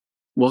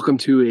Welcome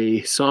to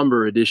a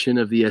somber edition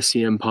of the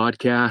S.E.M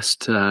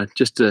podcast.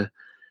 Just a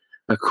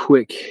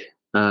quick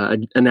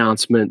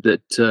announcement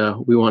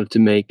that we wanted to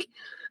make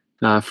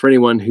for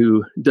anyone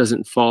who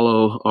doesn't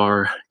follow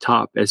our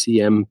top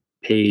S.E.M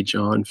page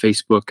on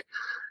Facebook.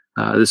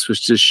 This was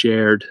just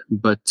shared,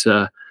 but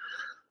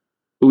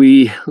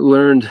we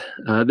learned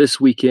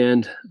this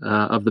weekend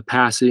of the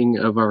passing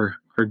of our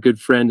good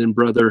friend and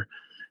brother,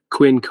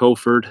 Quin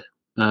Kofford.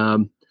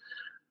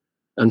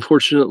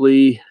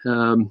 Unfortunately,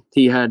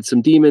 he had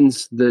some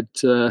demons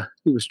that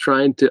he was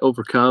trying to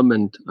overcome,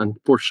 and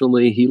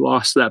unfortunately, he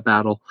lost that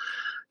battle.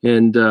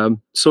 And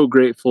so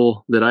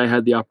grateful that I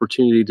had the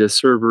opportunity to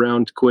serve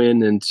around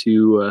Quin and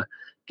to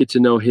get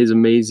to know his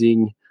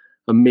amazing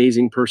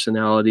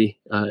personality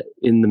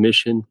in the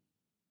mission.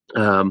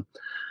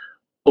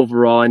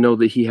 Overall, I know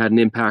that he had an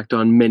impact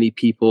on many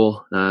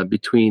people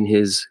between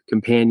his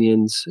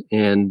companions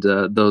and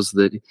those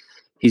that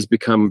he's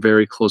become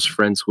very close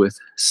friends with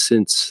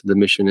since the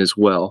mission as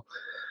well.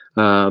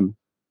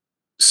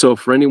 So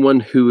for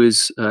anyone who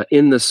is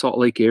in the Salt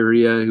Lake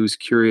area, who's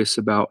curious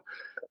about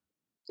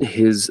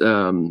his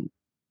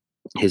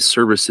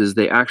services,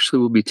 they actually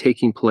will be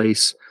taking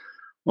place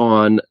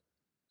on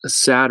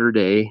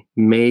Saturday,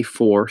 May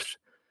 4th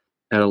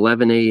at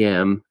 11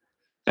 a.m.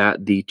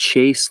 at the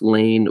Chase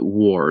Lane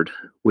Ward,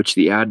 which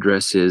the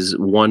address is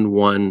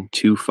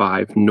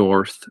 1125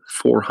 North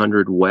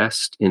 400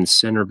 West in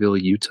Centerville,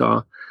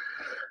 Utah.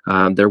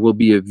 There will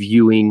be a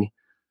viewing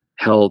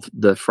held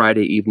the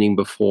Friday evening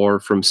before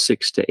from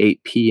 6 to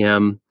 8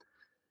 p.m.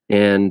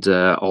 and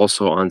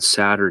also on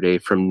Saturday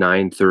from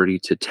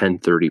 9:30 to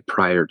 10:30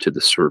 prior to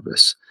the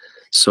service.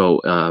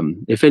 So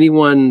if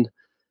anyone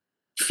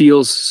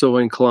feels so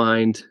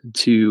inclined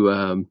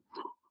to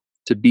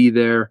be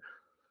there,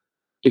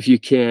 if you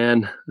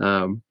can,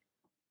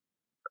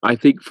 I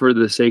think for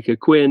the sake of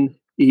Quin,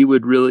 he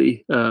would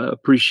really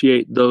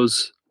appreciate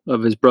those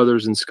of his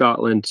brothers in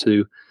Scotland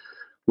to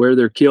wear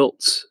their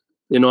kilts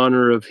in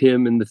honor of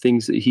him and the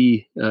things that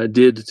he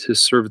did to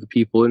serve the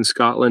people in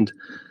Scotland.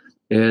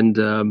 And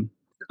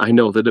I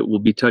know that it will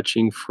be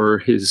touching for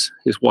his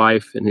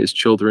wife and his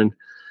children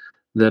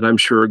that I'm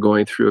sure are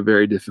going through a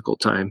very difficult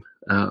time.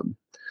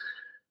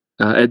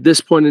 At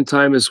this point in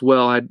time as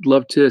well, I'd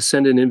love to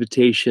send an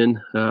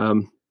invitation.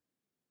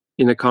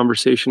 In a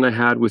conversation I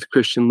had with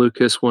Christian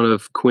Lucas, one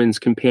of Quin's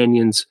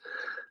companions,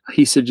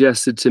 he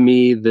suggested to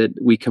me that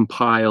we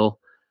compile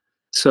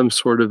some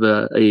sort of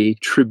a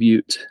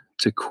tribute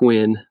to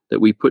Quin that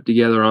we put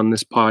together on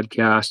this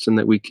podcast and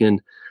that we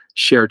can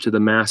share to the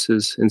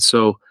masses. And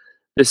so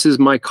this is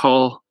my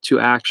call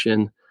to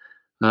action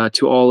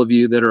to all of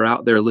you that are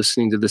out there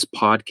listening to this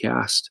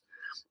podcast.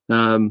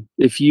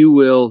 If you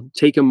will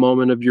take a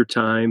moment of your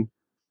time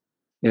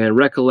and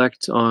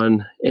recollect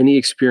on any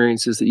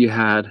experiences that you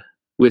had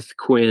with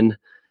Quin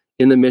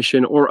in the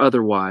mission or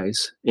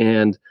otherwise,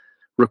 and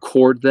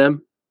record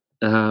them,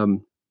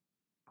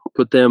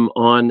 put them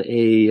on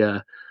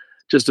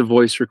just a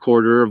voice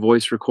recorder, a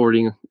voice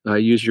recording,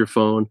 use your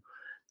phone,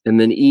 and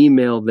then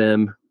email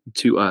them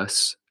to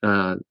us.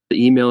 The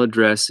email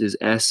address is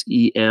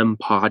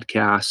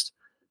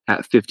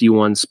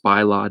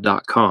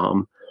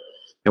sempodcast@51spylaw.com.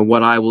 And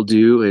what I will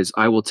do is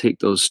I will take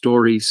those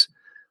stories,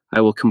 I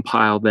will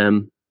compile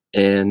them,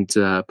 and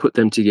put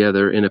them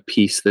together in a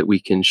piece that we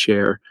can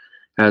share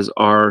as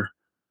our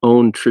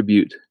own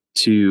tribute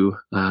to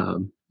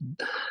the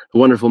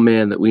wonderful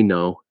man that we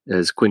know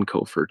as Quin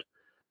Kofford.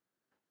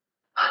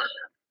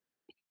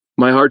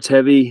 My heart's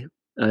heavy,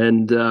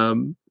 and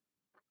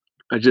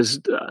I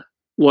just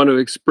want to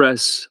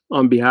express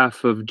on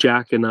behalf of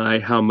Jack and I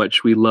how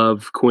much we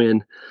love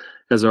Quin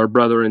as our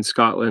brother in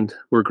Scotland.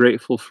 We're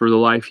grateful for the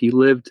life he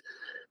lived,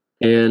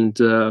 and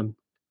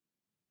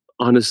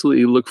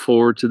honestly look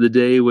forward to the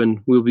day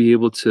when we'll be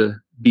able to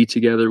be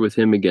together with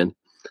him again.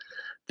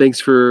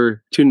 Thanks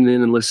for tuning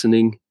in and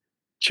listening.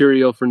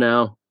 Cheerio for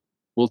now.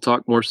 We'll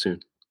talk more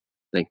soon.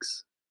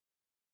 Thanks.